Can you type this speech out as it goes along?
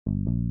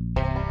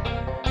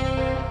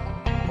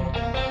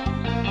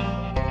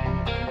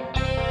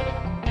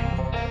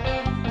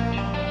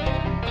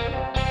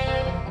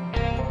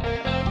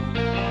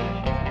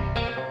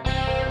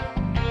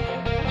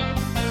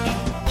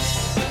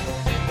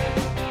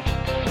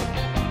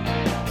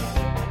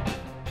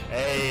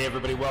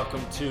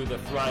welcome to the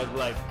Thrive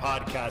Life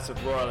podcast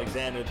with Roy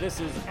Alexander. This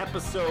is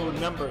episode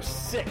number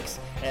 6,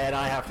 and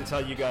I have to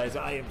tell you guys,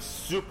 I am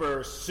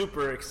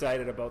super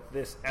excited about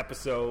this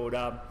episode.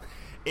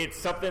 It's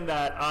something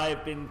that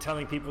I've been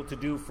telling people to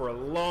do for a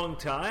long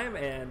time,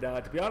 and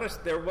to be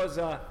honest, there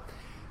wasn't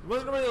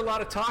really a lot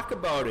of talk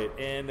about it,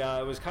 and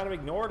it was kind of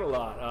ignored a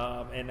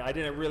lot, and I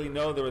didn't really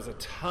know there was a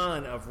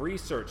ton of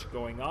research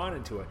going on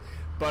into it.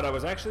 But I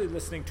was actually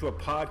listening to a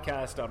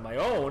podcast on my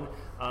own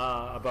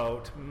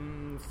about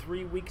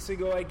 3 weeks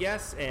ago, I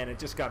guess, and it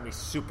just got me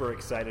super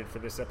excited for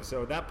this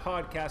episode. That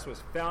podcast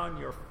was Found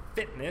Your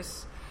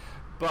Fitness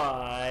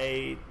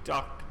by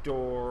Dr.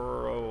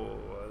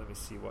 Let me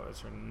see, what was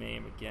her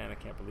name again? I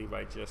can't believe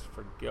I just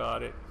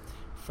forgot it.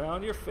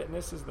 Found Your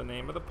Fitness is the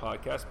name of the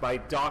podcast by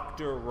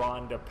Dr.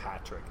 Rhonda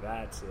Patrick.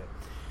 That's it.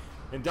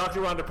 And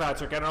Dr. Rhonda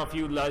Patrick, I don't know if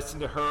you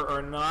listen to her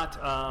or not,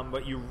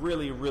 but you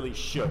really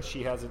should.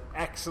 She has an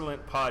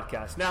excellent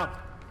podcast. Now,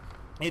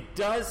 it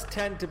does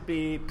tend to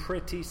be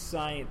pretty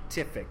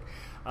scientific.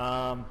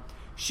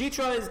 She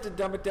tries to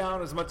dumb it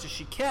down as much as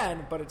she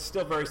can, but it's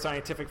still very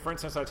scientific. For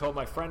instance, I told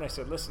my friend, I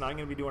said, listen, I'm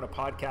going to be doing a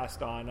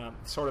podcast on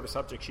sort of the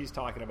subject she's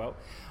talking about.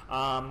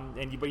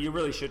 But you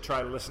really should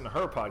try to listen to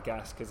her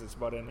podcast because it's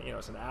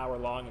it's an hour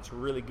long. It's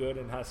really good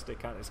and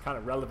it's kind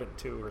of relevant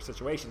to her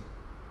situation.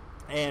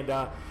 And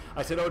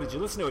I said, oh, did you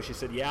listen to it? She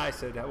said, yeah. I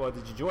said, well,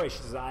 did you enjoy it? She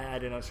says, I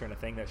didn't understand a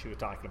thing that she was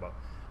talking about.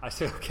 I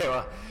said, okay,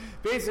 well,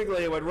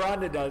 basically what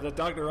Rhonda does, what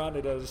Dr.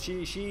 Rhonda does,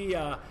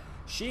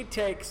 she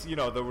takes,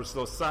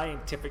 those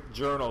scientific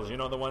journals,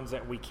 the ones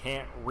that we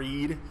can't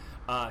read.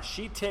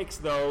 She takes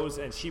those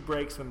and she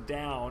breaks them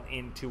down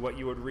into what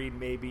you would read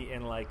maybe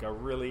in like a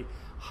really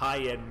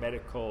high-end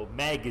medical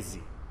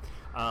magazine.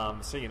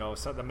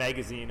 So the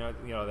magazine,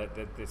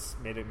 that this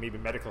maybe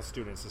medical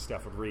students and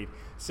stuff would read.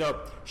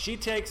 So she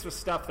takes the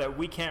stuff that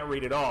we can't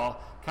read at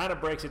all, kind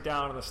of breaks it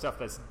down into the stuff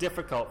that's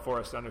difficult for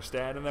us to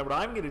understand. And then what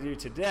I'm going to do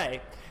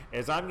today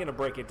is I'm going to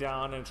break it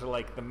down into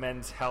like the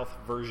men's health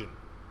version.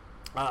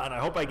 And I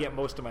hope I get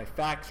most of my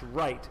facts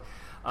right.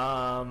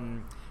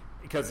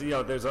 Because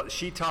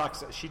she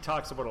talks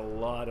about a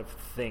lot of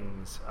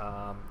things.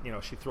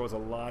 She throws a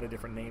lot of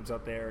different names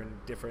out there and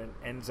different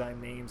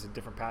enzyme names and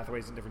different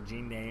pathways and different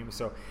gene names.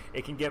 So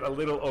it can get a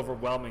little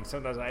overwhelming.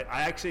 Sometimes I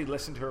actually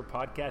listened to her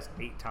podcast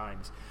 8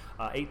 times.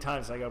 8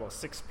 times I got about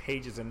 6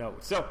 pages of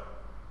notes. So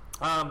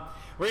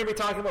we're going to be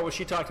talking about what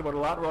she talked about a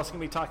lot. We're also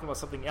going to be talking about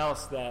something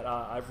else that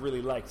I've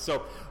really liked.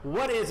 So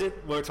what is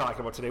it we're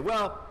talking about today?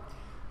 Well,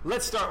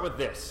 let's start with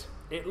this.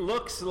 It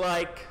looks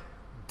like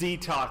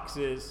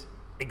detoxes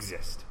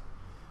exist.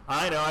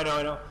 I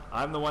know.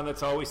 I'm the one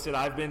that's always said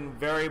I've been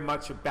very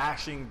much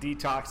bashing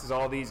detoxes,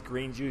 all these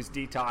green juice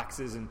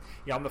detoxes, and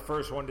I'm the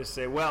first one to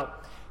say, well,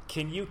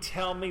 can you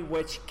tell me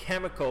which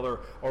chemical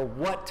or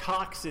what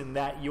toxin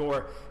that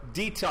your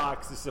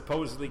detox is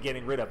supposedly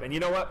getting rid of? And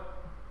you know what?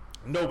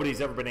 Nobody's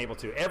ever been able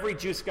to. Every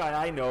juice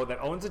guy I know that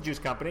owns a juice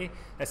company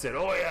that said,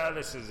 oh yeah,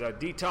 this is a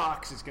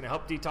detox, it's going to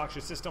help detox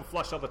your system,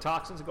 flush all the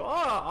toxins, and go,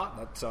 oh,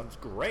 that sounds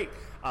great.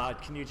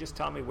 Can you just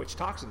tell me which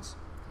toxins?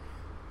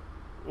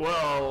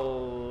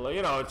 Well,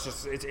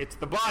 it's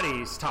the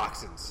body's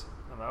toxins.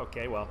 I'm like,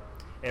 okay, well,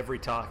 every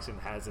toxin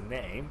has a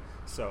name,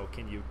 so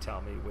can you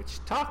tell me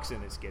which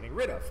toxin it's getting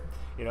rid of?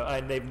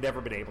 And they've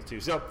never been able to.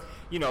 So,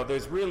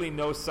 there's really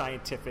no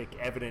scientific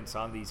evidence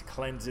on these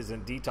cleanses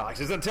and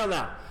detoxes until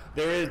now.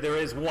 There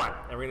is one,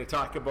 and we're going to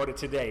talk about it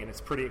today, and it's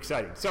pretty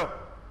exciting. So,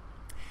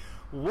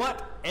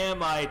 what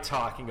am I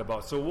talking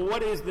about? So,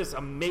 what is this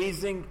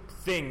amazing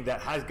thing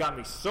that has got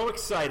me so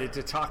excited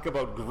to talk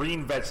about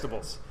green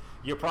vegetables?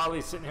 You're probably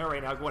sitting here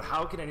right now going,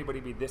 how can anybody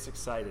be this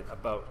excited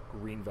about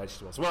green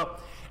vegetables? Well,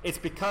 it's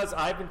because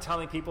I've been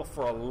telling people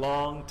for a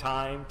long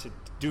time to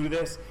do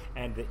this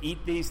and to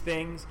eat these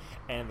things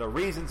and the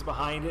reasons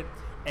behind it.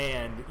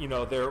 And,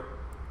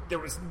 there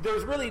was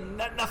really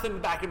nothing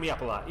backing me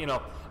up a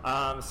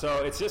lot,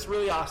 So it's just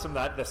really awesome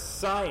that the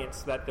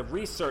science, that the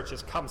research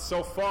has come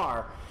so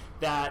far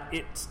that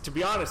to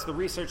be honest, the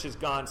research has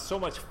gone so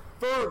much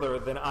further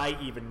than I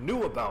even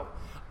knew about.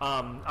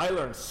 I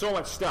learned so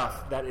much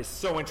stuff that is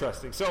so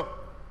interesting. So,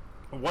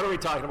 what are we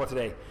talking about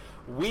today?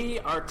 We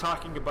are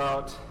talking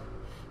about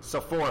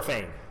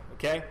sulforaphane,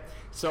 okay?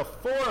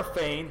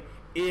 Sulforaphane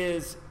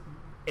is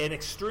an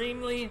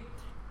extremely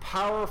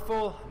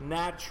powerful,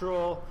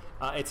 natural,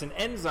 it's an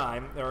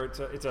enzyme, or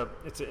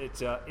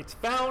it's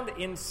found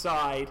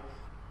inside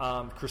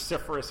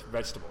cruciferous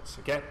vegetables,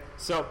 okay?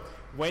 So,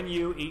 when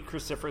you eat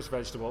cruciferous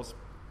vegetables,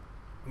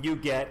 you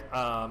get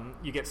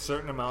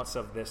certain amounts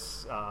of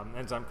this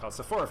enzyme called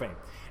sulforaphane.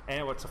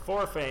 And what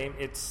sulforaphane,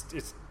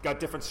 it's got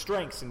different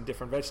strengths in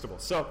different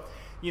vegetables. So,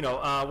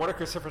 what are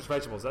cruciferous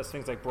vegetables? That's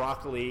things like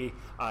broccoli,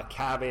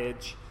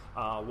 cabbage,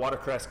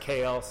 watercress,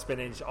 kale,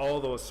 spinach, all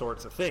those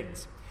sorts of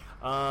things.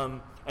 And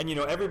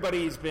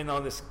everybody's been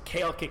on this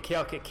kale kick,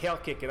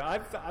 and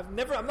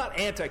I'm not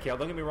anti-kale,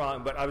 don't get me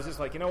wrong, but I was just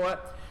like, you know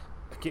what?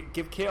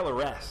 Give kale a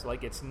rest.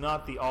 Like, it's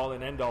not the all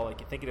and end all like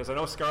you think it is. I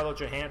know Scarlett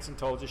Johansson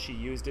told you she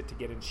used it to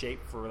get in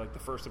shape for like the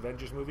first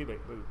Avengers movie, but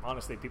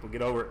honestly, people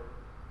get over it.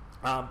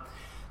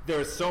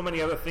 There's so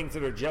many other things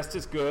that are just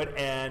as good,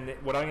 and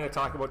what I'm going to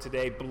talk about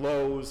today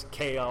blows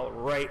kale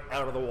right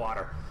out of the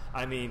water.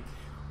 I mean,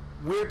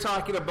 we're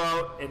talking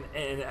about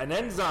an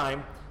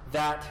enzyme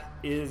that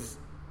is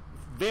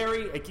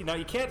very,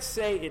 you can't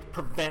say it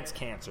prevents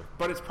cancer,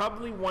 but it's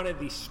probably one of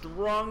the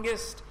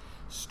strongest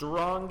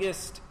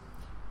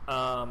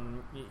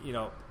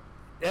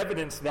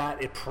evidence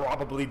that it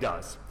probably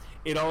does.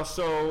 It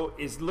also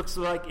looks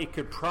like it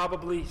could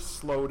probably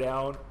slow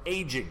down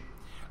aging.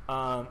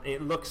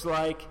 It looks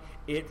like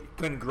it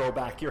can grow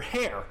back your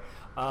hair.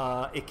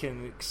 It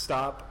can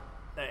stop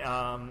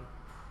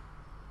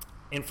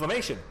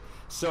inflammation.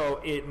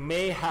 So it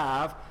may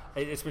have,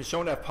 it's been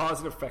shown to have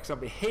positive effects on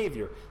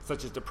behavior,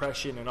 such as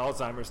depression and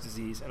Alzheimer's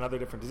disease and other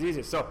different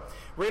diseases. So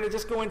we're going to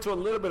just go into a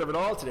little bit of it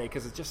all today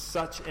because it's just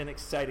such an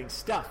exciting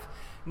stuff.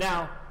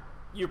 Now,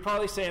 you're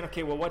probably saying,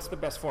 okay, well, what's the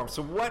best form?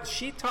 So what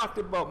she talked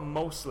about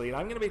mostly, and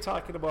I'm going to be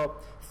talking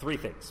about 3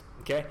 things,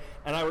 okay?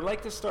 And I would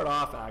like to start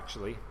off,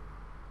 actually,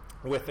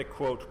 with a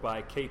quote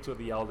by Cato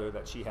the Elder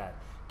that she had.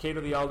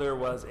 Cato the Elder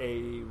was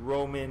a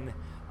Roman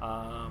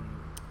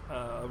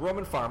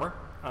farmer,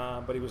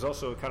 but he was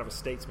also kind of a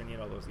statesman, you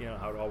know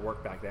how it all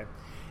worked back then.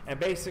 And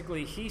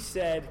basically, he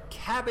said,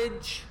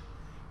 cabbage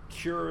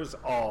cures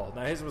all.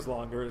 Now, his was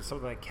longer. It's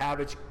something like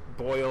cabbage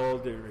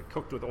boiled or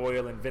cooked with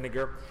oil and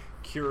vinegar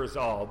cures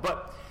all.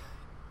 But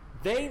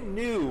they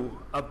knew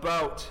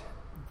about,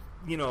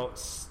 they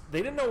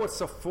didn't know what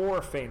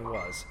sulforaphane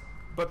was,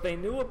 but they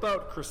knew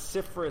about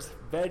cruciferous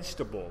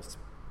vegetables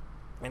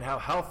and how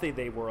healthy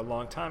they were a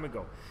long time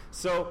ago.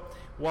 So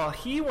while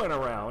he went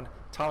around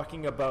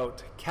talking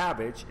about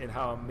cabbage and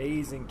how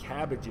amazing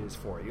cabbage is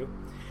for you,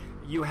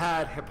 you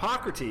had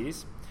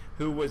Hippocrates,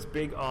 who was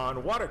big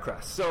on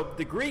watercress. So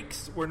the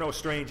Greeks were no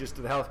strangers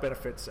to the health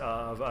benefits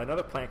of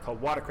another plant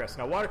called watercress.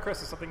 Now,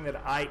 watercress is something that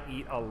I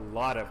eat a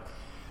lot of.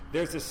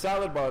 There's this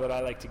salad bar that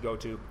I like to go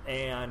to,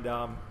 and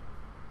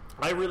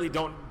I really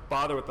don't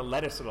bother with the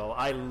lettuce at all.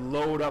 I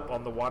load up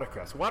on the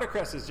watercress.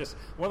 Watercress is just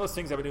one of those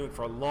things I've been doing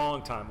for a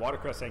long time,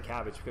 watercress and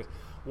cabbage, because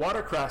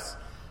watercress,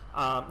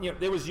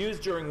 it was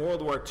used during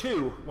World War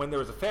II when there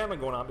was a famine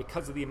going on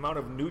because of the amount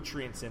of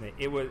nutrients in it.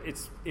 It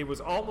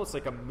was almost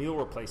like a meal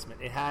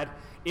replacement. It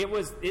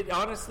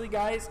honestly,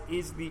 guys,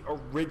 is the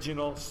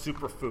original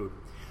superfood.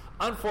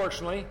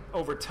 Unfortunately,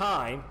 over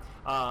time,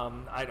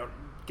 I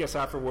guess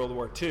after World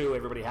War II,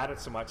 everybody had it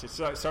so much, it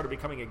started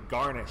becoming a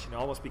garnish, and it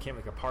almost became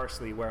like a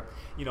parsley where,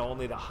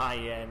 only the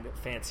high-end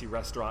fancy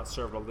restaurants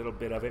served a little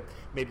bit of it.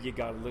 Maybe you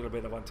got a little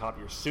bit of on top of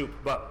your soup,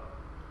 but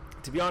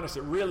to be honest,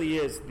 it really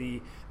is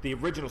the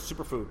original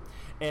superfood.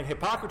 And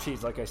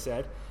Hippocrates, like I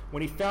said,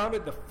 when he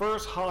founded the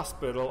first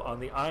hospital on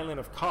the island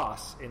of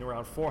Kos in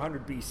around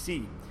 400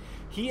 BC,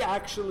 he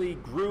actually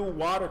grew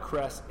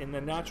watercress in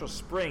the natural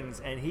springs,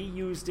 and he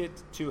used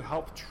it to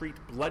help treat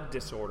blood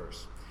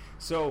disorders.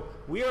 So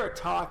we are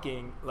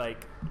talking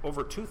like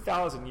over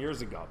 2,000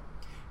 years ago.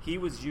 He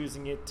was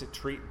using it to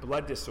treat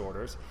blood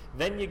disorders.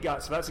 Then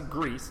so that's in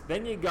Greece.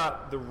 Then you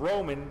got the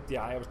Roman,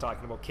 I was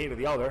talking about Cato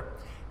the Elder.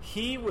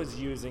 He was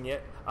using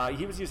it,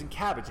 he was using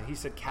cabbage, and he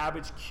said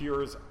cabbage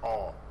cures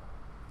all.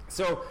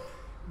 So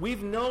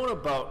we've known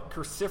about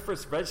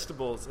cruciferous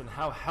vegetables and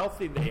how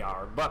healthy they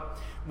are, but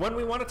when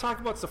we want to talk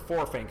about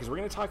sulforaphane, because we're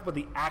going to talk about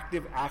the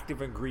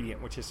active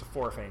ingredient, which is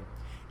sulforaphane,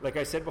 like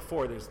I said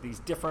before, there's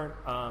different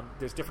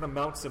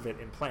amounts of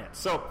it in plants.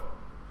 So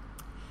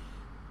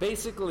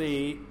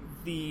basically,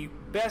 the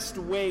best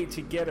way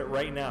to get it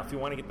right now, if you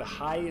want to get the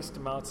highest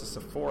amounts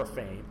of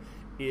sulforaphane,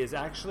 is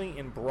actually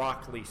in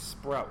broccoli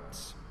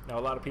sprouts. Now,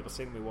 a lot of people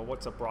say to me, well,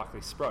 what's a broccoli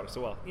sprout?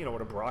 So, well, you know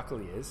what a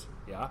broccoli is,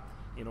 yeah?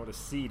 You know what a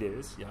seed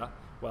is, yeah?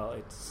 Well,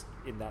 it's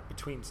in that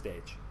between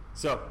stage.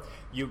 So,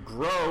 you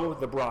grow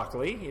the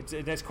broccoli.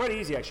 It's quite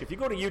easy, actually. If you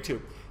go to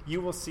YouTube,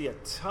 you will see a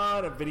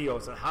ton of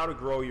videos on how to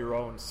grow your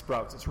own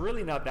sprouts. It's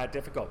really not that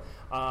difficult.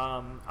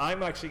 I'm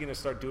actually going to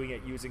start doing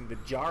it using the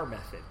jar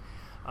method,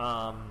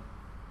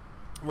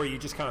 where you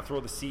just kind of throw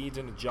the seeds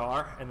in a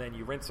jar, and then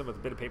you rinse them with a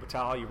bit of paper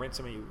towel. You rinse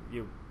them, and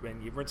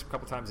you rinse them a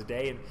couple times a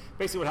day. And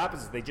basically, what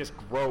happens is they just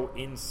grow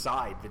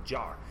inside the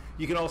jar.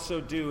 You can also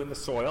do in the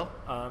soil.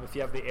 If you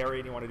have the area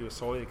and you want to do a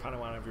soil, you kind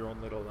of want to have your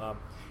own little,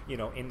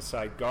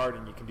 inside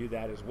garden. You can do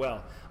that as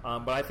well.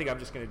 But I think I'm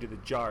just going to do the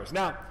jars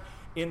now.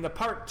 In the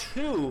part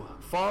 2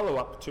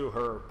 follow-up to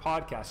her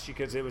podcast,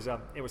 because it was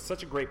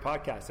such a great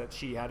podcast that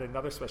she had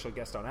another special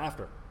guest on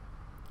after,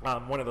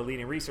 one of the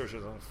leading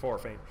researchers on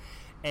sulforaphane.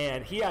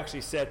 And he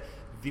actually said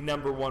the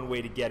number one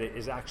way to get it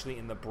is actually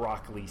in the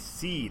broccoli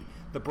seed.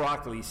 The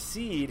broccoli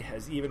seed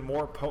has even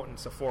more potent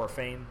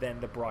sulforaphane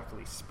than the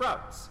broccoli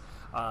sprouts,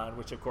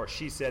 which, of course,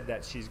 she said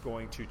that she's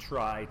going to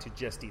try to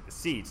just eat the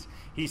seeds.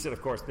 He said,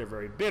 of course, they're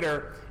very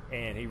bitter,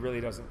 and he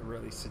really doesn't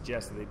really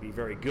suggest that they'd be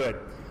very good.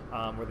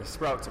 Where the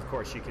sprouts, of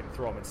course, you can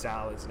throw them in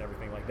salads and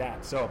everything like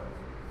that. So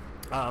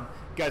you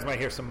guys might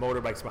hear some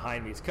motorbikes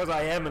behind me. It's because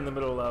I am in the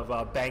middle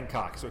of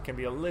Bangkok, so it can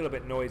be a little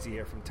bit noisy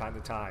here from time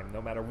to time.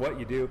 No matter what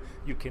you do,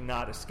 you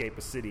cannot escape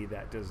a city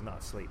that does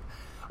not sleep.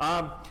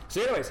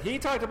 So anyways, he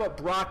talked about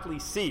broccoli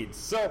seeds.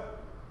 So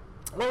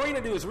what we're going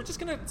to do is we're just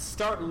going to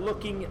start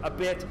looking a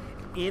bit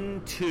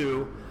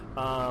into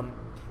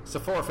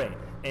sulforaphane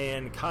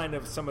and kind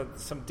of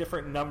some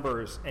different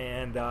numbers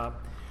and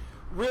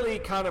really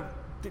kind of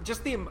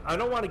just I'm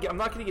not going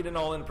to get in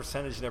all in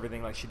percentage and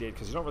everything like she did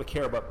because you don't really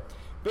care. But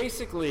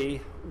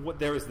basically, what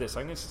there is this.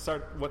 I'm going to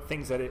start what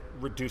things that it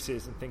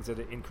reduces and things that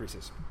it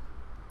increases.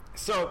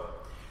 So,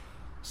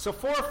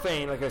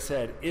 sulforaphane, like I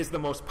said, is the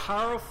most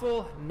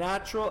powerful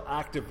natural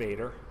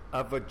activator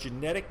of a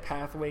genetic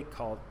pathway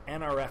called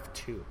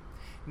NRF2.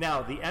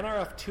 Now, the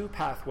NRF2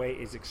 pathway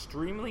is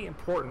extremely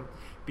important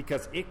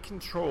because it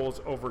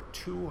controls over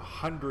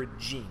 200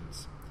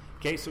 genes.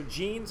 Okay, so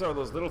genes are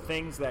those little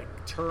things that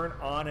turn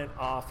on and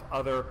off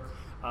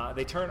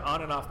they turn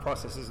on and off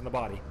processes in the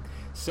body.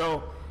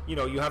 So,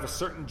 you have a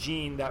certain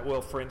gene that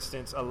will, for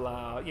instance,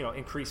 allow,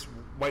 increase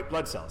white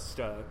blood cells,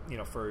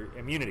 for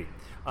immunity.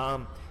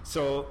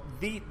 So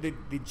the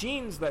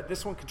genes that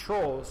this one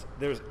controls,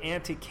 there's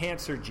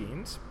anti-cancer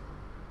genes.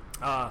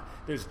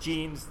 There's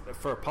genes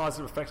for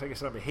positive effects, like I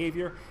said, on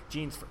behavior,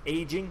 genes for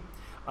aging,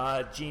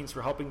 genes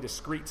for helping to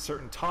excrete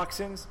certain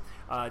toxins,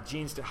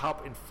 genes to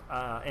help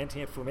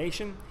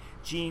anti-inflammation,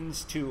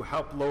 genes to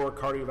help lower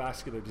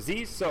cardiovascular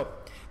disease. So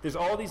there's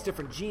all these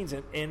different genes,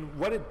 and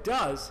what it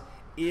does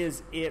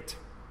is it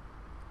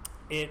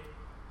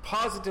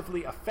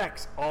positively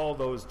affects all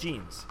those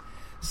genes.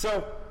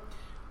 So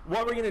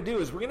what we're going to do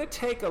is we're going to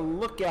take a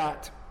look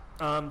at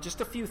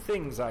just a few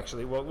things,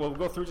 actually. We'll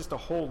go through just a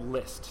whole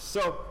list.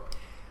 So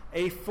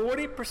a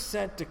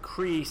 40%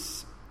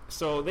 decrease,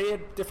 so they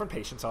had different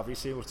patients,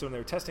 obviously, so when they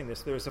were testing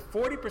this, there's a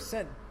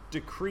 40%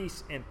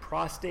 decrease in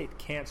prostate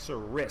cancer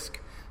risk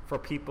for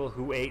people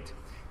who ate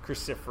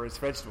cruciferous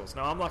vegetables.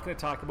 Now, I'm not going to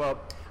talk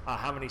about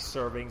how many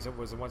servings. It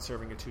was a 1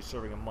 serving or 2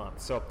 serving a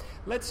month. So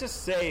let's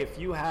just say if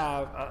you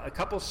have a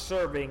couple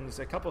solid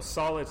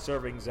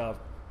servings of,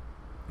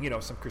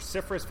 some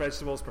cruciferous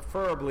vegetables,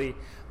 preferably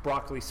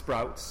broccoli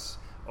sprouts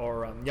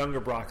or younger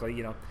broccoli,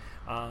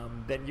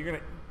 then you're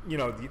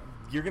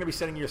going to be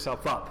setting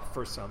yourself up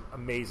for some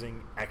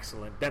amazing,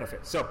 excellent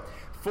benefits. So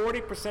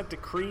 40%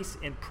 decrease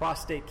in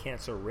prostate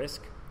cancer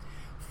risk,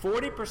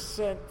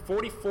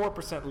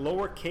 44%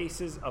 lower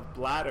cases of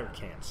bladder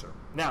cancer.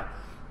 Now,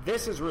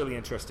 this is really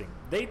interesting.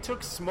 They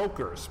took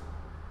smokers,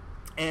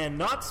 and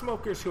not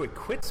smokers who had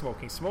quit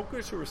smoking,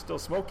 smokers who were still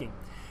smoking,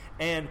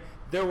 and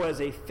there was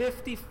a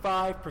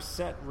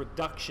 55%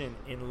 reduction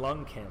in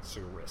lung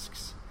cancer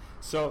risks.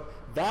 So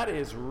that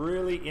is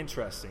really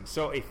interesting.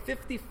 So a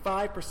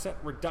 55%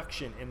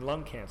 reduction in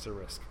lung cancer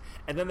risk.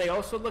 And then they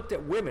also looked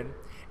at women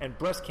and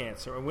breast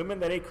cancer, and women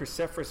that ate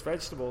cruciferous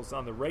vegetables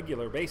on the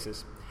regular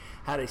basis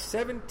had a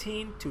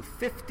 17 to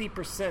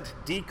 50%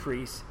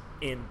 decrease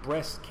in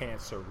breast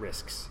cancer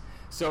risks.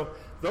 So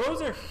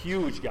those are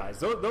huge, guys.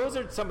 Those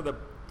are some of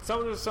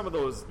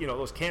those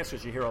those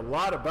cancers you hear a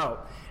lot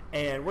about,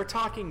 and we're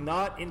talking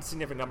not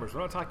insignificant numbers. We're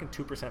not talking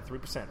 2%,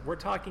 3%. We're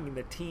talking in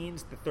the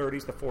teens, the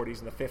 30s, the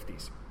 40s, and the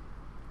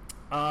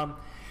 50s.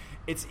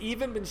 It's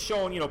even been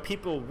shown,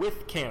 people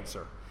with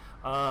cancer.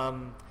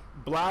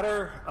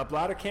 Bladder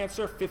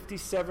cancer,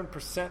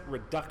 57%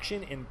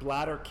 reduction in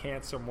bladder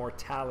cancer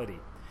mortality.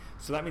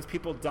 So that means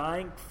people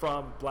dying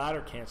from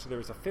bladder cancer, there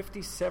was a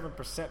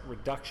 57%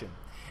 reduction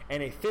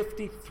and a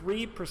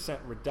 53%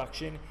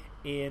 reduction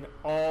in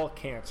all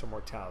cancer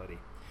mortality.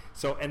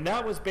 So, and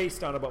that was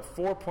based on about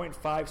 4.5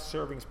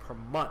 servings per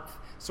month.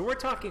 So we're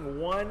talking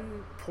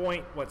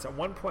 1.125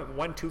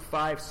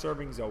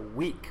 servings a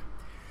week.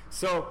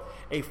 So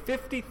a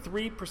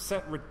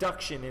 53%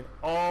 reduction in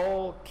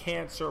all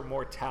cancer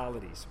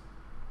mortalities.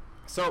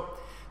 So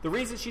the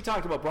reason she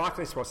talked about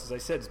broccoli sprouts, as I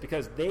said, is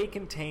because they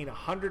contain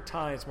 100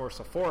 times more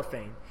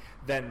sulforaphane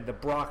than the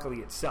broccoli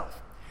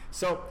itself.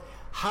 So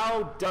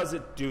how does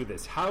it do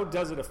this? How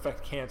does it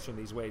affect cancer in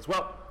these ways?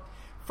 Well,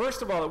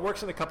 first of all, it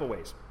works in a couple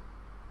ways.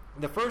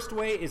 The first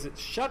way is it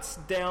shuts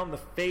down the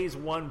phase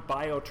 1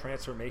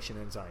 biotransformation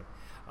enzyme.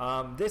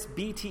 This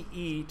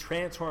BTE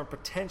transforms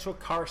potential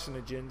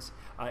carcinogens.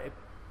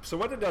 So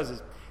what it does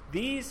is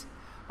these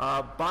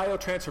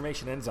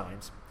biotransformation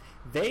enzymes,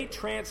 they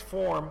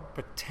transform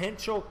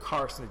potential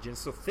carcinogens,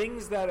 so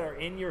things that are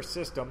in your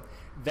system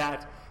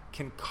that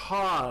can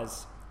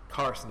cause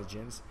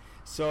carcinogens.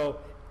 So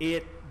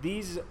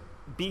these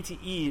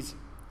BTEs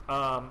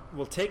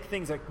will take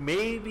things that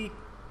may be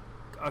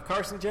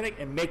carcinogenic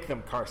and make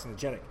them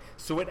carcinogenic.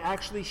 So it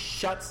actually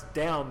shuts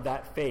down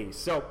that phase.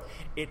 So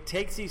it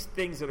takes these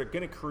things that are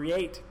going to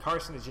create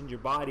carcinogens in your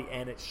body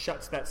and it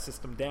shuts that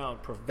system down,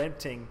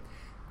 preventing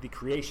the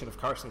creation of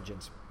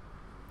carcinogens.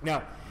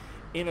 Now,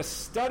 in a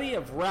study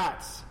of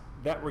rats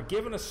that were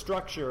given a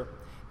structure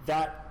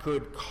that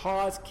could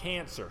cause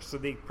cancer, so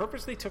they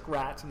purposely took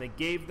rats and they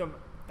gave them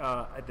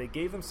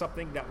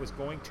something that was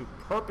going to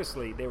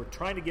they were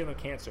trying to give them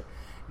cancer.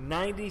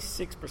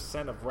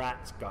 96% of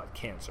rats got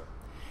cancer.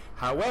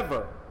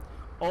 However,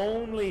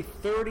 only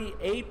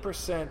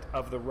 38%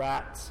 of the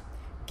rats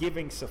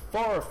giving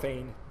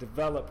sulforaphane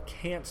developed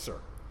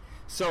cancer.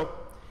 So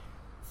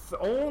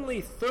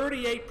only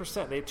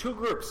 38%, they had two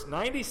groups,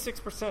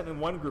 96% in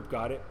one group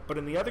got it, but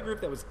in the other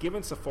group that was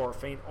given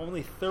sulforaphane,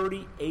 only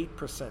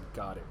 38%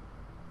 got it.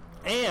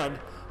 And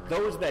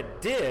those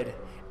that did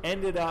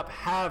ended up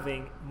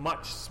having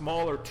much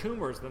smaller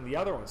tumors than the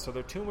other ones. So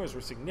their tumors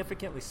were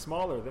significantly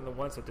smaller than the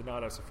ones that did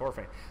not have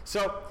sulforaphane.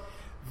 So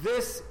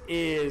this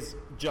is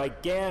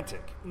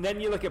gigantic. And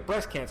then you look at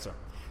breast cancer.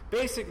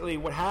 Basically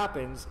what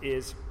happens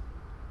is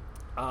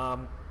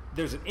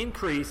there's an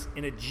increase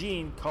in a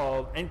gene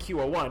called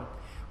NQO1,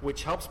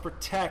 which helps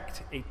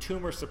protect a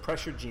tumor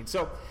suppressor gene.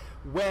 So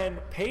when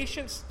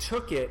patients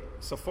took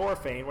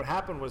sulforaphane, what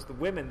happened was the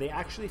women, they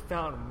actually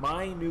found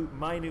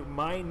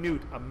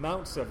minute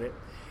amounts of it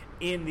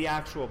in the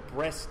actual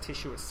breast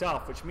tissue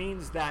itself, which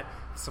means that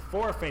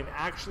sulforaphane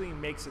actually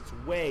makes its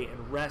way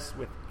and rests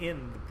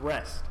within the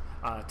breast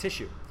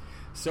tissue.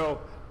 So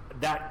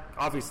that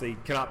obviously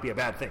cannot be a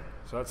bad thing.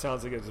 So that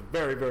sounds like it's a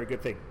very, very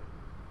good thing.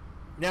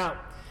 Now,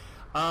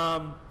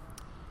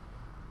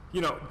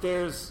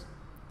 there's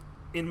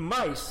in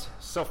mice,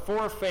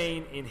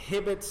 sulforaphane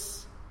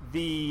inhibits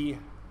the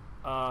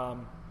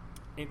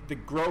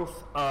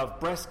growth of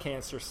breast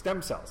cancer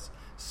stem cells.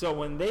 So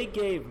when they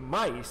gave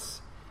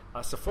mice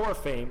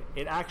sulforaphane,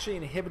 it actually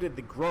inhibited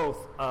the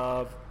growth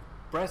of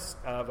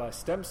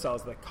stem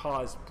cells that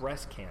caused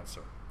breast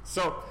cancer.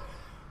 So,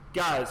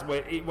 guys,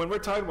 when we're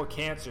talking about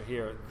cancer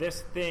here,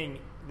 this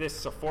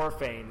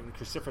sulforaphane in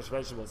cruciferous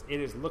vegetables,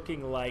 it is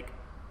looking like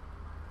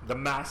the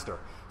master.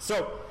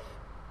 So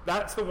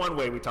that's the one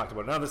way we talked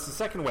about. Now there's the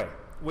second way,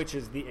 which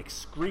is the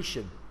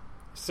excretion.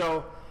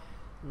 So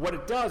what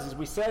it does is,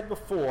 we said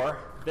before,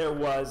 there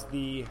was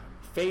the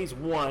phase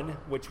 1,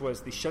 which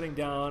was the shutting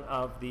down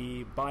of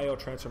the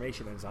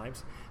biotransformation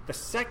enzymes. The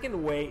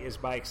second way is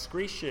by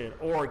excretion,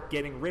 or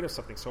getting rid of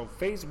something. So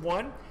phase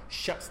 1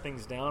 shuts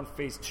things down.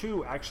 Phase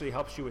 2 actually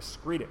helps you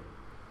excrete it.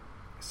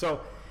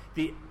 So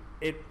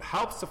it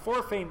helps,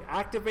 sulforaphane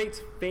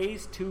activates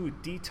phase 2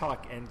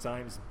 detox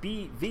enzymes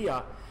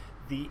via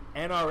the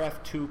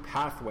NRF2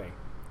 pathway.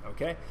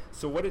 Okay?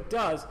 So what it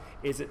does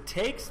is it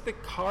takes the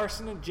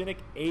carcinogenic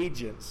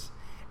agents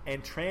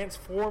and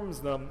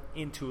transforms them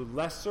into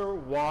lesser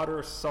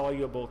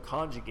water-soluble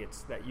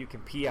conjugates that you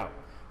can pee out.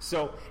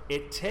 So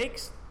it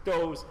takes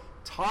those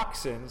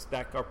toxins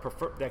that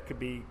could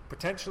be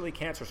potentially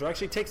cancerous. So it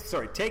actually takes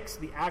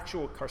the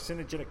actual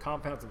carcinogenic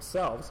compounds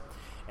themselves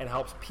and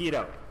helps pee it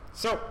out.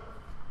 So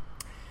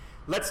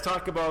let's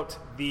talk about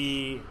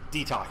the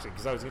detoxing,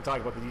 because I was going to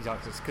talk about the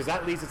detoxins, because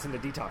that leads us into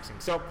detoxing.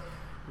 So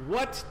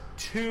what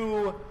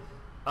two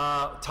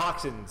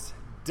toxins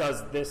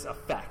does this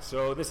affect?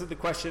 So this is the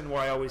question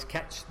where I always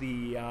catch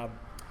the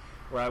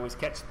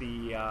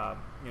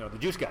the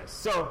juice guys.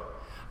 So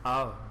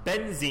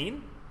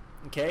benzene.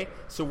 Okay,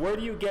 so where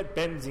do you get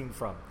benzene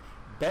from?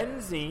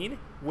 Benzene,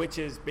 which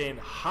has been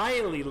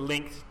highly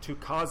linked to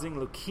causing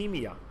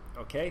leukemia,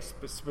 okay,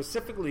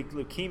 specifically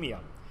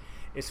leukemia,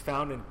 is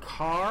found in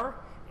car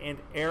and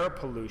air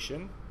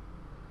pollution,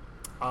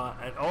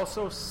 and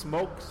also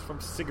smokes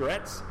from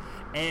cigarettes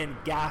and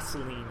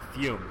gasoline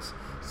fumes.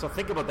 So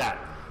think about that.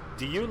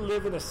 Do you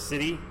live in a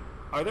city?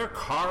 Are there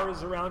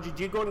cars around you?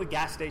 Do you go to the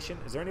gas station?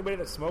 Is there anybody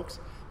that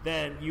smokes?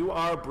 Then you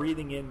are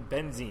breathing in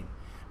benzene.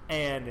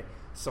 And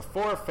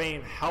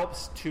sulforaphane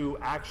helps to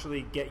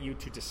actually get you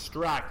to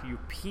distract. You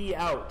pee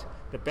out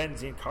the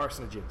benzene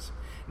carcinogens.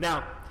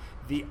 Now,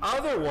 the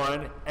other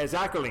one is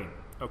acrolein,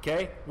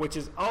 okay, which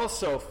is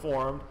also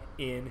formed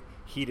in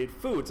heated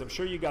foods. I'm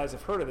sure you guys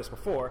have heard of this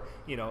before.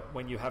 You know,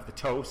 when you have the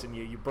toast and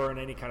you burn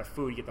any kind of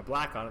food, you get the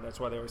black on it. That's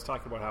why they always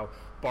talk about how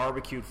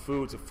barbecued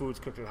foods, or foods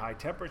cooked at high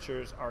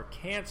temperatures, are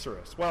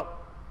cancerous. Well,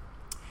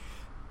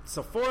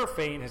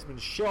 sulforaphane has been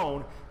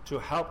shown to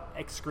help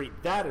excrete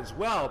that as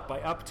well by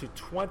up to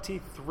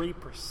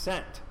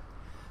 23%.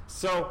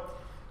 So,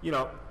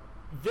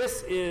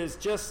 this is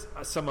just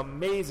some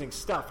amazing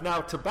stuff.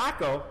 Now,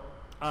 tobacco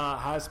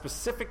has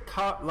specific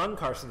lung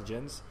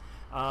carcinogens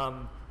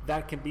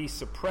that can be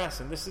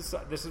suppressed, and this is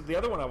the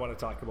other one I want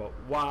to talk about.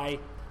 Why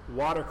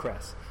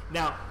watercress?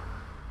 Now,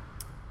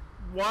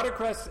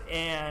 watercress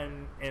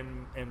and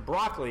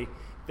broccoli,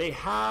 they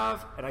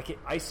have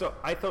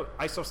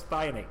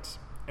isothionates.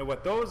 And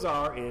what those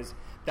are is,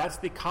 that's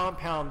the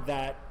compound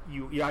that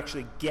you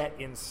actually get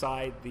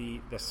inside the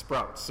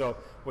sprouts. So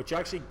what you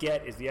actually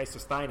get is the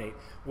isothianate,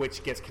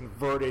 which gets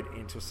converted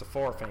into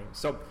sulforaphane.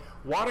 So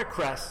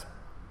watercress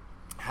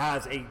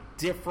has a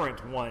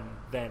different one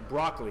than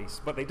broccoli,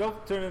 but they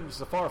don't turn into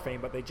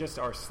sulforaphane, but they just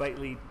are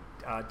slightly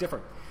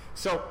different.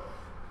 So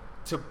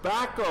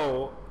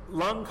tobacco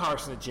lung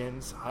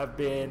carcinogens have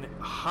been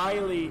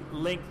highly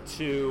linked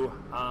to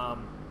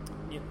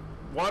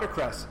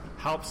watercress.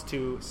 Helps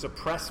to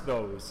suppress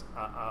those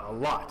a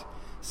lot.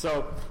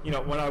 So,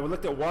 when I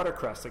looked at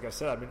watercress, like I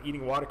said, I've been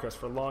eating watercress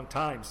for a long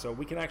time, so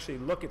we can actually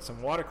look at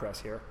some watercress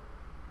here,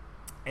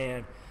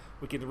 and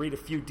we can read a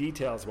few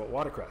details about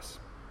watercress.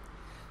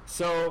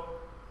 So,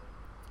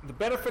 the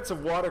benefits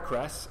of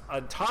watercress,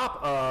 on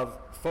top of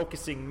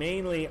focusing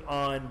mainly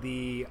on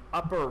the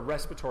upper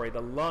respiratory,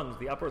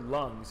 the upper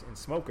lungs in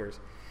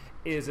smokers,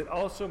 is it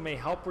also may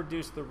help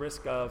reduce the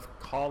risk of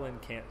colon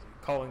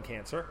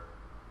cancer.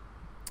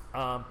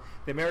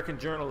 The American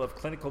Journal of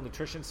Clinical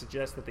Nutrition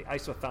suggests that the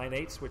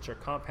isothionates, which are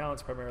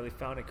compounds primarily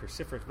found in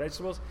cruciferous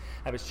vegetables,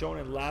 have been shown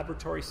in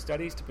laboratory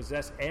studies to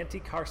possess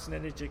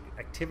anti-carcinogenic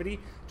activity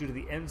due to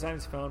the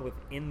enzymes found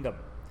within them.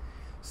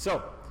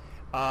 So,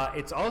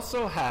 it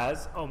also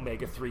has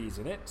omega-3s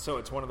in it, so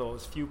it's one of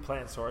those few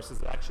plant sources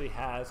that actually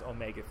has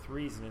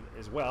omega-3s in it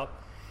as well.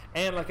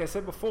 And like I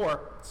said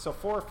before,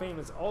 sulforaphane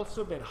has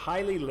also been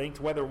highly linked,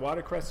 whether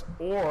watercress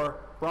or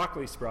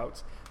broccoli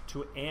sprouts,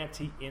 to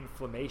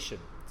anti-inflammation.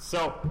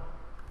 So, I'm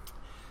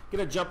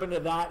going to jump into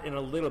that in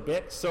a little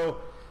bit. So,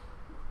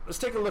 let's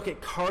take a look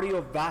at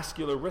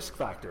cardiovascular risk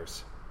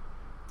factors.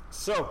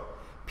 So,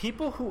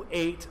 people who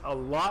ate a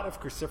lot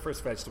of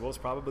cruciferous vegetables,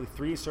 probably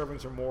 3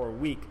 servings or more a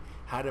week,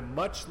 had a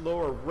much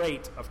lower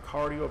rate of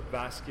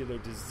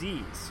cardiovascular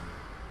disease.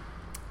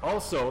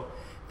 Also,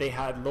 they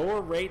had lower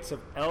rates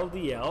of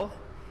LDL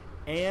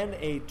and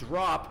a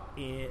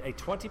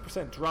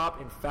 20%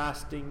 drop in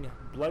fasting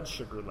blood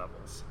sugar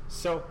levels.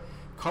 So,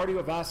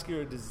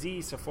 cardiovascular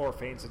disease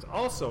sulforaphane is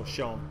also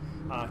shown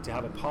to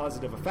have a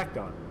positive effect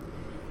on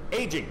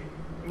aging.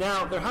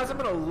 Now, there hasn't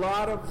been a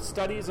lot of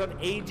studies on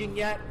aging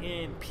yet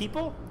in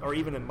people or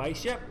even in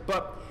mice yet,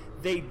 but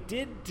they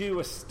did do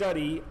a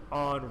study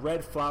on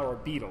red flower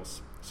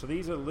beetles. So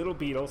these are little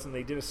beetles, and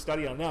they did a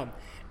study on them,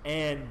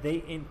 and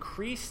they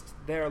increased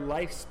their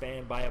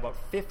lifespan by about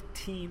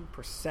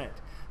 15%.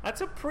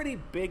 That's a pretty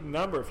big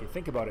number if you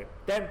think about it.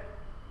 Then,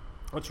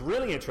 what's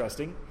really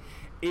interesting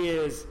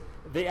is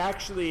they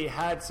actually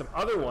had some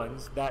other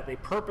ones that they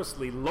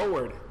purposely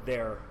lowered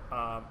the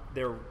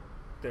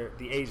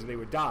age that they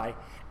would die,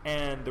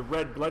 and the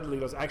red blood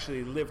beetles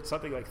actually lived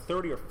something like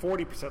 30 or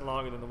 40%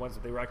 longer than the ones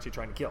that they were actually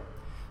trying to kill.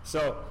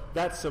 So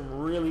that's some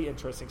really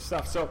interesting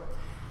stuff. So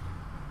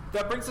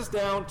that brings us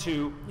down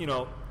to,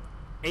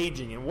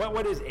 aging. And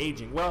what is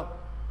aging? Well,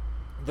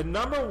 the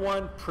number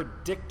one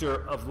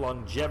predictor of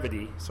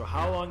longevity, so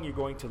how long you're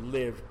going to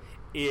live,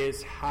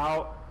 is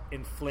how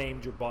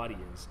inflamed your body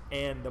is.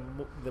 And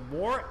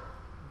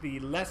the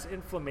less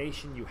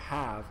inflammation you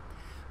have,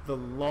 the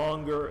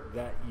longer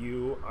that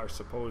you are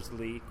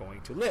supposedly going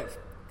to live.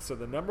 So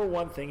the number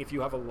one thing, if you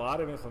have a lot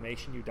of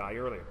inflammation, you die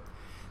earlier.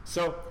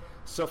 So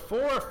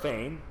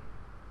sulforaphane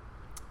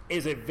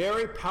is a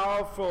very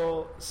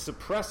powerful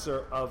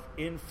suppressor of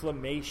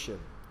inflammation,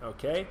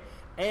 okay?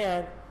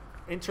 And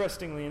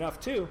interestingly enough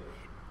too,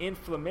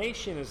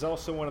 inflammation is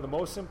also one of the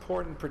most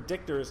important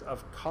predictors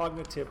of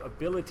cognitive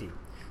ability.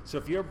 So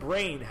if your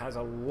brain has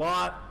a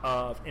lot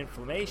of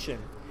inflammation,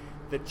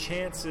 the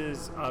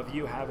chances of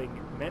you having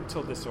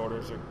mental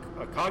disorders or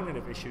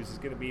cognitive issues is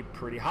going to be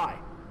pretty high.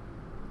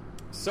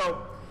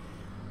 So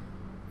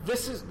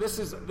this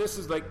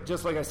is like,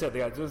 just like I said,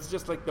 this is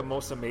just like the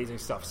most amazing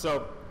stuff.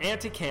 So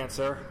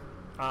anti-cancer,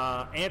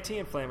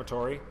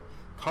 anti-inflammatory,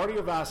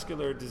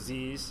 cardiovascular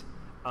disease,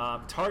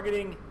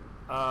 targeting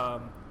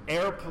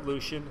air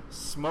pollution,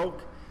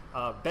 smoke,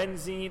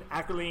 benzene,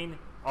 acrolein,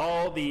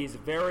 all these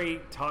very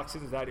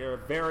toxins that are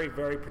very,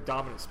 very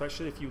predominant,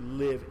 especially if you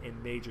live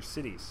in major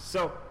cities.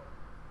 So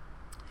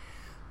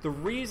the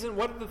reason,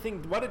 what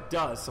it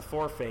does,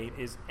 sulforaphane,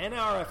 is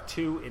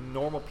NRF2 in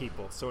normal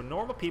people. So in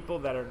normal people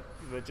that are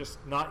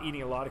just not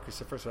eating a lot of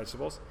cruciferous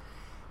vegetables,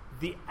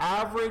 the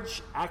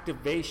average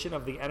activation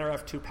of the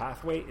NRF2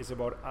 pathway is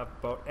about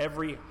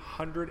every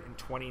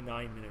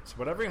 129 minutes.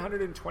 About every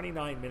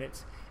 129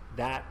 minutes,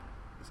 that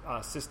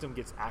system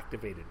gets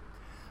activated.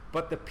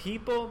 But the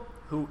people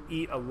who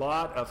eat a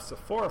lot of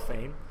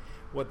sulforaphane,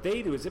 what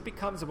they do is it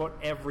becomes about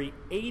every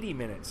 80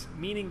 minutes,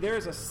 meaning there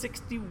is a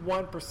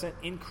 61%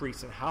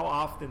 increase in how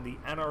often the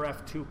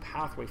NRF2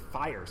 pathway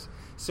fires.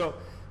 So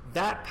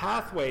that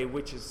pathway,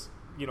 which is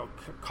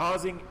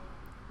causing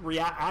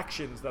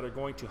reactions that are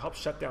going to help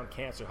shut down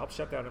cancer, help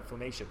shut down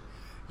inflammation,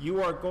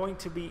 you are going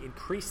to be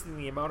increasing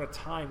the amount of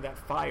time that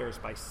fires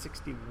by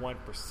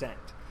 61%.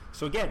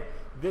 So again,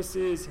 this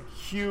is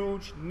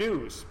huge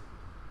news.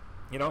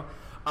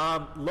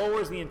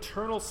 Lowers the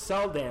internal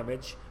cell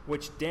damage,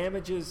 which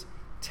damages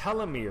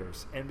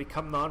telomeres and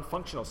become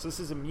non-functional. So this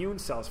is immune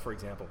cells, for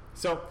example.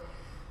 So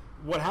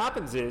what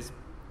happens is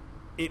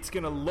it's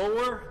going to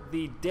lower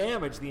the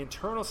damage, the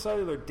internal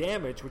cellular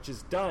damage, which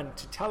is done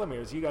to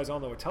telomeres. You guys all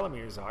know what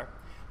telomeres are.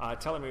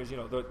 Telomeres,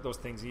 those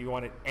things you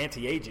want it,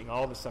 anti-aging,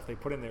 all the stuff they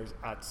put in there is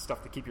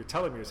stuff to keep your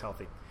telomeres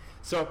healthy.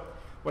 So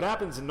what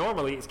happens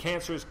normally is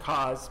cancers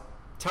cause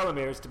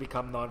telomeres to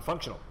become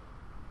non-functional.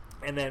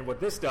 And then what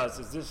this does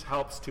is this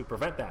helps to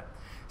prevent that.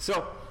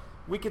 So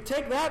we could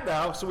take that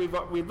now. So we've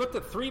looked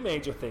at 3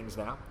 major things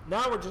now.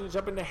 Now we're going to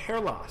jump into hair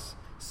loss.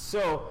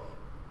 So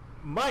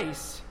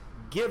mice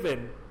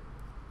given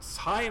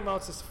high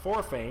amounts of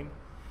sulforaphane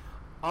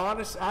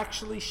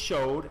actually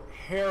showed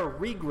hair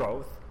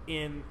regrowth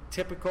in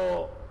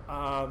typical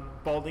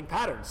balding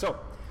patterns. So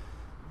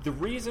the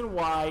reason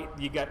why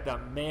you get the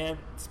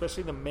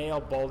especially the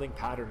male balding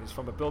pattern, is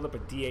from a buildup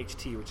of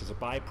DHT, which is a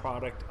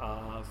byproduct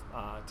of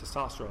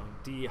testosterone,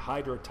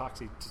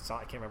 dehydrotoxic.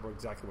 I can't remember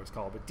exactly what it's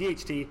called, but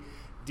DHT,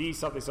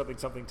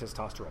 something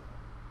testosterone.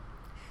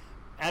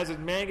 As a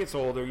man gets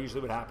older,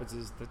 usually what happens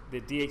is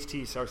the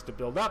DHT starts to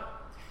build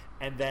up,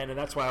 and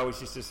that's why I always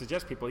used to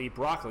suggest people eat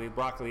broccoli,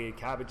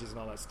 cabbages, and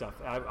all that stuff.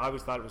 I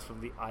always thought it was from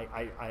the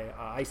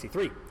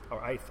IC3 or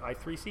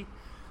I3C,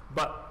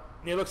 but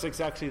it looks like it's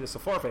actually the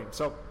sulforaphane.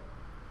 So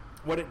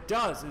what it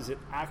does is it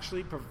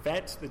actually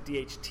prevents the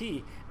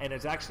DHT, and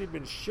it's actually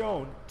been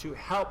shown to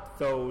help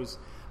those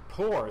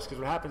pores, because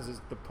what happens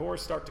is the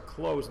pores start to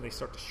close and they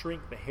start to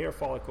shrink, the hair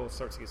follicle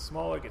starts to get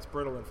smaller, gets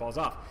brittle, and falls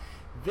off.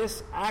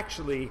 This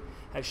actually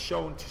has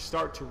shown to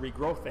start to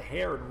regrowth the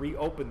hair and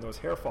reopen those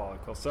hair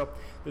follicles. So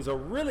there's a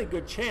really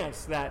good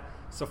chance that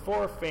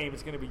sulforaphane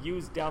is going to be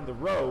used down the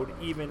road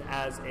even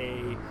as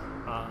a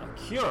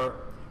cure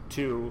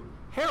to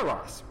hair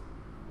loss.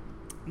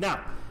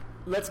 Now,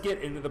 let's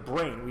get into the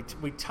brain.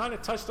 We kind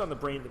of touched on the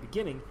brain at the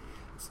beginning.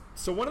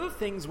 So one of the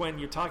things when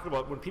you're talking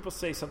about, when people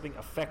say something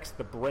affects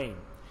the brain,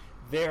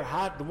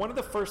 one of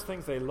the first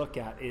things they look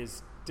at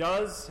is,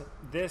 does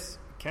this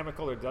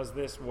chemical or does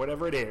this,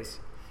 whatever it is,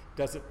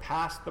 does it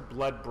pass the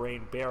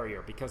blood-brain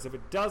barrier? Because if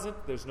it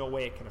doesn't, there's no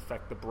way it can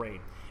affect the brain.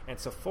 And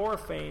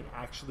sulforaphane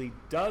actually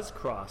does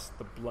cross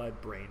the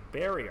blood-brain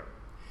barrier.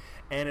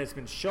 And it's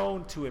been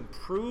shown to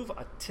improve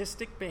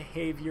autistic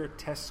behavior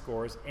test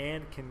scores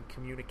and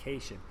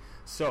communication.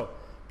 So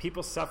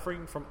people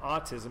suffering from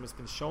autism, it's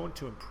been shown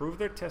to improve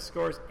their test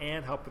scores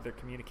and help with their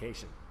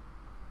communication.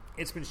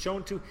 It's been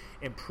shown to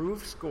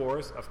improve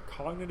scores of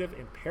cognitive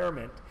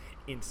impairment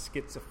in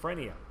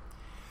schizophrenia.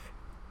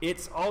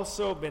 It's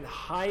also been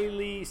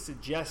highly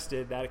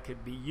suggested that it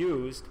could be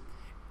used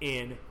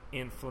in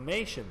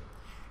inflammation.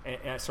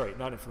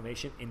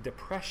 In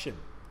depression.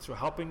 So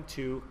helping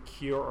to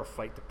cure or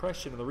fight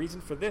depression. And the reason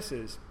for this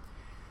is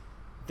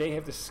they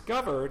have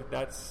discovered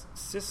that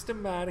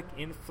systematic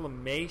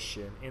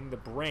inflammation in the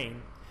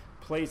brain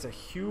plays a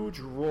huge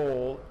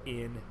role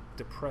in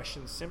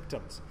depression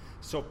symptoms.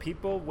 So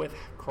people with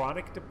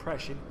chronic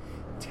depression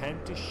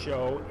tend to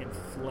show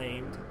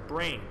inflamed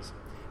brains.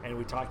 And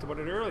we talked about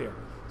it earlier.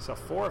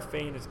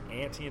 Sulforaphane is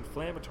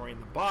anti-inflammatory in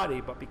the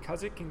body, but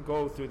because it can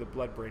go through the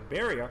blood-brain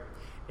barrier,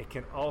 it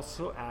can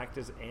also act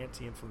as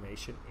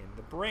anti-inflammation in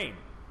the brain.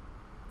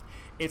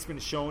 It's been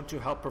shown to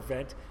help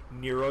prevent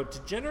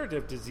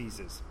neurodegenerative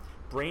diseases.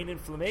 Brain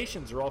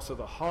inflammations are also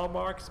the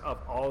hallmarks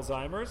of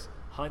Alzheimer's,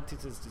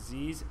 Huntington's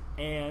disease,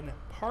 and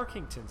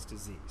Parkinson's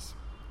disease.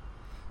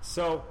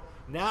 So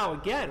now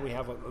again, we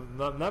have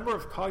a number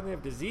of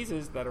cognitive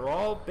diseases that are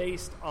all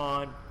based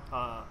on,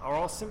 are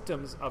all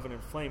symptoms of an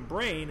inflamed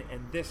brain,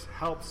 and this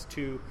helps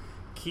to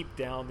keep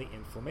down the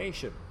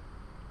inflammation.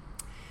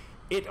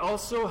 It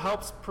also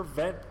helps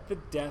prevent the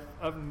death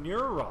of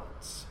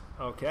neurons.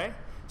 Okay,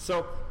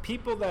 so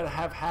people that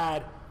have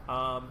had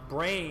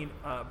brain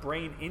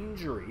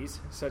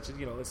injuries, such as,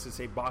 let's just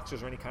say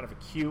boxers or any kind of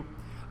acute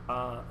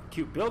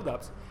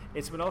buildups,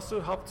 it's been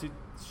also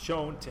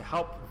shown to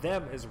help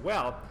them as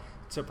well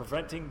to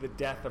preventing the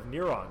death of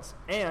neurons.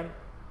 And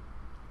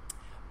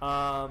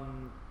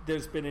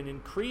there's been an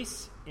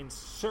increase in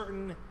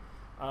certain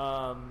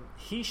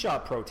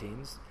HeSH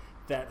proteins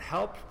that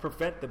help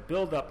prevent the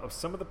buildup of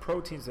some of the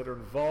proteins that are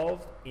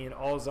involved in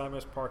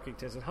Alzheimer's,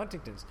 Parkinson's, and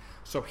Huntington's.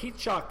 So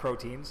HeSH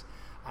proteins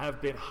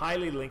have been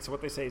highly linked. So what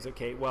they say is,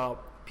 okay,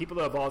 well, people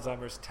that have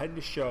Alzheimer's tend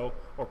to show,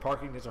 or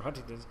Parkinson's or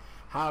Huntington's,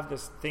 have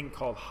this thing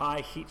called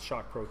high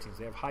HeSH proteins.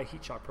 They have high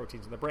HeSH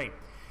proteins in the brain.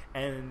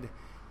 And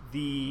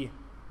the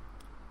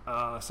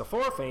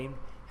sulforaphane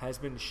has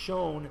been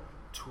shown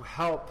to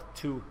help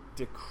to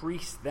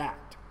decrease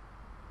that.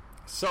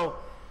 So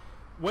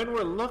when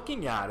we're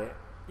looking at it,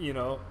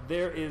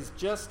 there is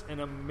just an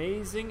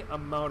amazing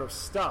amount of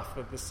stuff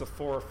that the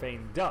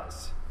sulforaphane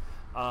does.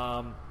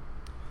 And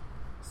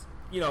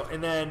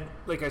then,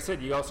 like I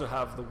said, you also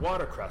have the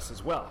watercress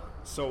as well.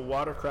 So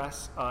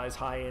watercress is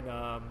high in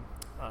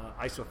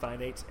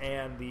isothionates,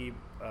 and the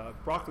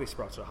broccoli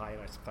sprouts are high in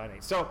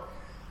isothionates. So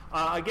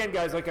again,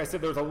 guys, like I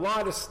said, there's a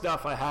lot of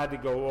stuff I had to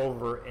go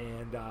over,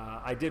 and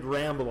I did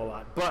ramble a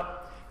lot.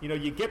 But,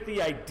 you get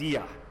the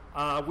idea.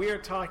 We are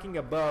talking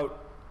about,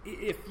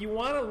 if you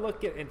want to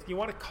look at, if you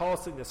want to call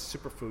something a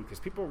superfood, because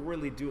people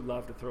really do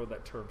love to throw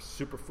that term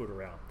superfood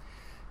around,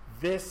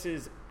 this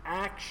is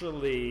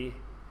actually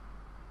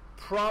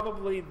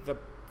probably the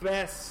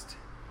best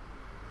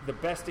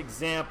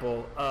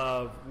example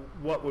of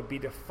what would be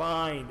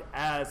defined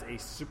as a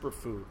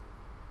superfood.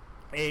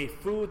 A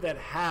food that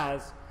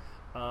has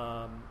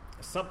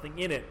something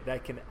in it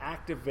that can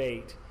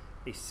activate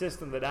a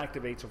system that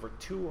activates over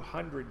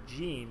 200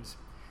 genes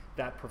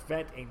that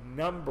prevent a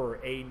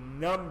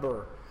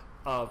number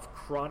of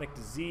chronic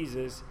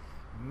diseases,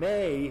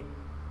 may,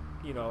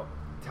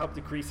 help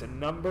decrease a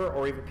number,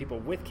 or even people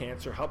with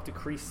cancer, help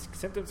decrease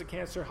symptoms of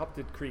cancer, help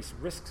decrease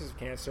risks of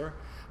cancer,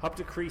 help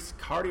decrease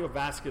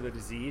cardiovascular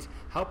disease,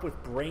 help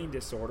with brain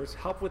disorders,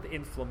 help with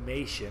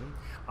inflammation,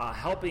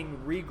 helping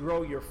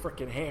regrow your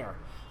freaking hair.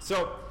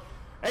 So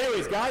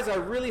anyways, guys, I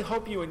really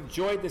hope you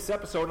enjoyed this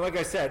episode. And like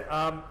I said,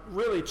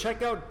 really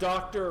check out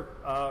Dr.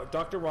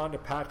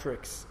 Rhonda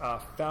Patrick's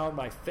Found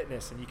My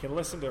Fitness, and you can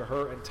listen to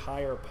her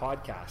entire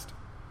podcast.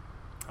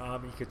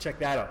 You could check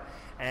that out.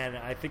 And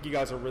I think you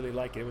guys will really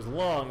like it. It was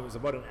long. It was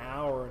about an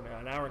hour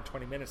and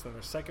 20 minutes. And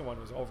their second one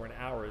was over an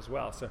hour as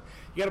well. So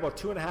you got about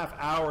 2.5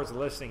 hours of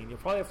listening, and you'll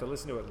probably have to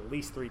listen to it at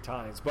least 3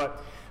 times.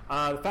 But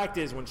the fact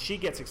is, when she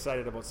gets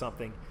excited about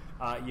something,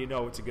 you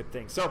know it's a good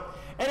thing. So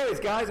anyways,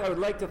 guys, I would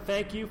like to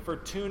thank you for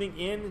tuning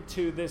in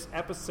to this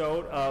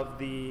episode of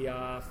the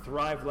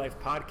Thrive Life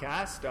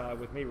podcast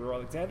with me, Roy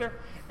Alexander.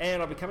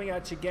 And I'll be coming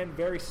at you again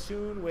very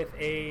soon with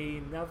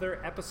another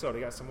episode. I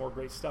got some more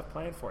great stuff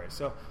planned for you.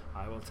 So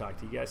I will talk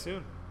to you guys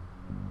soon.